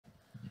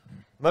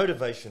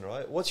motivation,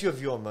 right? What's your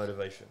view on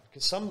motivation?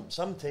 Because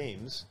some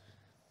teams,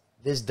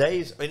 there's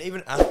days, I mean,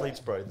 even athletes,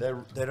 bro,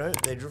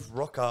 they just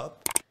rock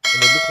up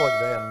and they look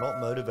like they are not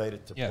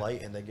motivated to play,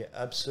 and they get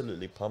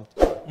absolutely pumped,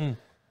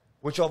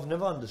 which I've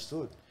never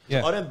understood.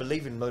 Yeah. I don't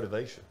believe in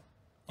motivation.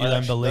 You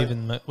don't believe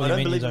in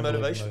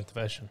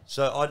motivation.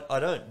 So I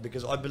don't,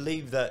 because I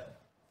believe that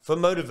for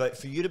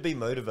you to be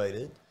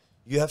motivated,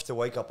 you have to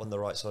wake up on the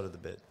right side of the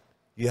bed.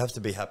 You have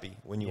to be happy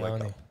when you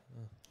wake up.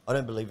 I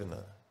don't believe in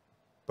that.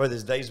 Bro,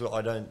 there's days where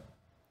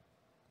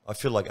I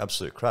feel like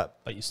absolute crap.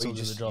 But you still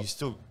do the job. You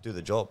still do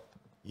the job.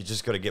 You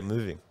just got to get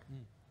moving.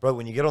 Bro,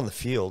 when you get on the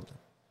field,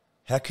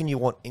 how can you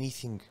want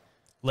anything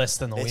less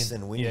than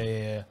winning?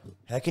 Yeah.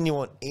 How can you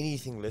want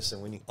anything less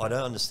than winning? I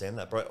don't understand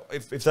that, bro.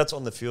 If that's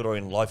on the field or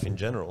in life in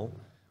general,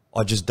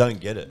 I just don't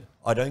get it.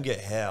 I don't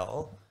get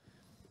how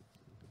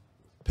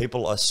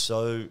people are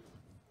so,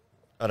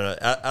 I don't know,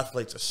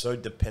 athletes are so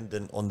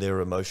dependent on their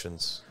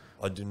emotions.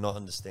 I do not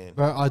understand.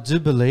 Bro, I do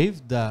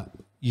believe that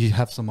you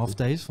have some off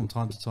days from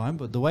time to time,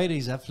 but the way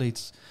these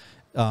athletes,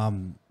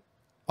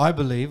 I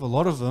believe a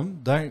lot of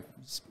them don't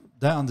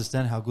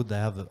understand how good they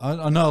have it.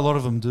 I know a lot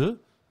of them do,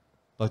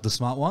 like the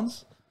smart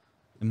ones,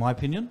 in my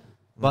opinion.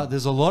 But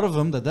there's a lot of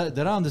them that they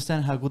don't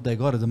understand how good they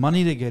got it. The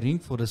money they're getting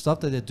for the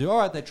stuff that they do. All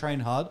right, they train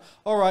hard.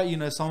 All right, you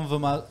know, some of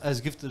them are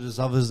as gifted as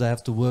others. They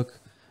have to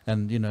work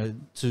and, you know,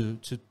 to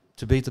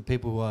beat the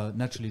people who are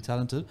naturally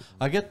talented.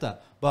 I get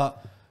that.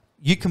 But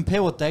you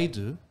compare what they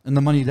do and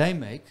the money they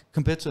make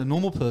compared to a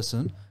normal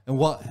person and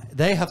what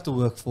they have to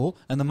work for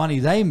and the money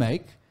they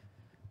make.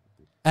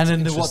 And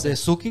then what they're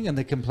sooking and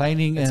they're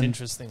complaining. It's and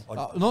interesting.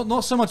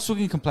 Not so much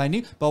sooking and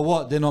complaining, but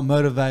what? They're not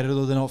motivated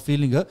or they're not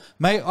feeling it.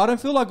 Mate, I don't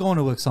feel like going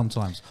to work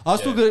sometimes. I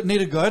still need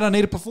to go and I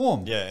need to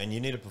perform. Yeah, and you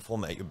need to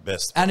perform at your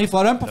best. And if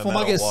I don't perform,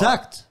 I get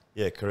sacked.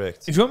 Yeah,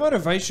 correct. If your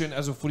motivation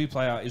as a footy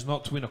player is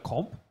not to win a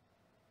comp,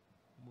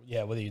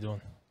 what are you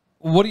doing?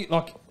 What do you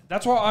like?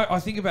 That's why I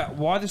think about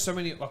why there's so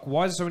many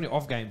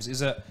off games.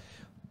 Is it,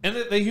 and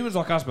they're humans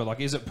like us, but like,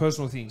 is it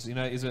personal things? You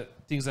know, is it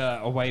things that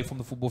are away from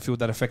the football field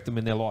that affect them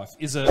in their life?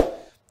 Is it,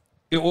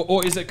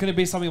 or is it going to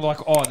be something like,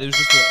 oh, there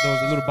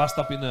was a little bust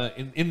up in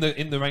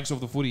the ranks of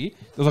the footy.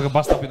 There was like a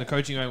bust up in the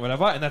coaching or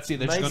whatever, and that's it.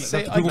 They're just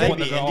going to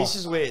maybe. And this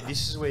is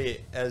where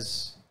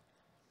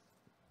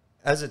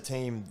as a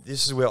team,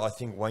 this is where I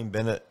think Wayne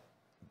Bennett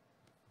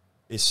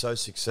is so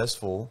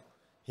successful.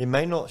 He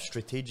may not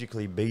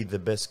strategically be the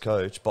best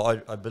coach,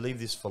 but I believe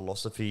this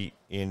philosophy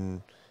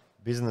in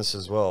business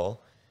as well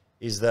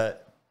is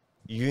that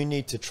you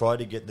need to try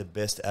to get the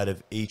best out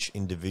of each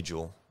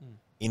individual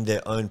in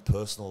their own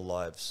personal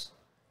lives,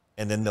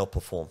 and then they'll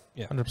perform.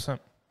 Yeah, 100%.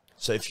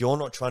 So if you're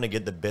not trying to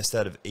get the best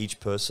out of each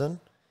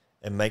person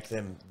and make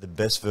them the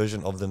best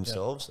version of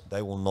themselves,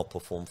 they will not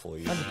perform for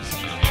you.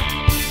 100%.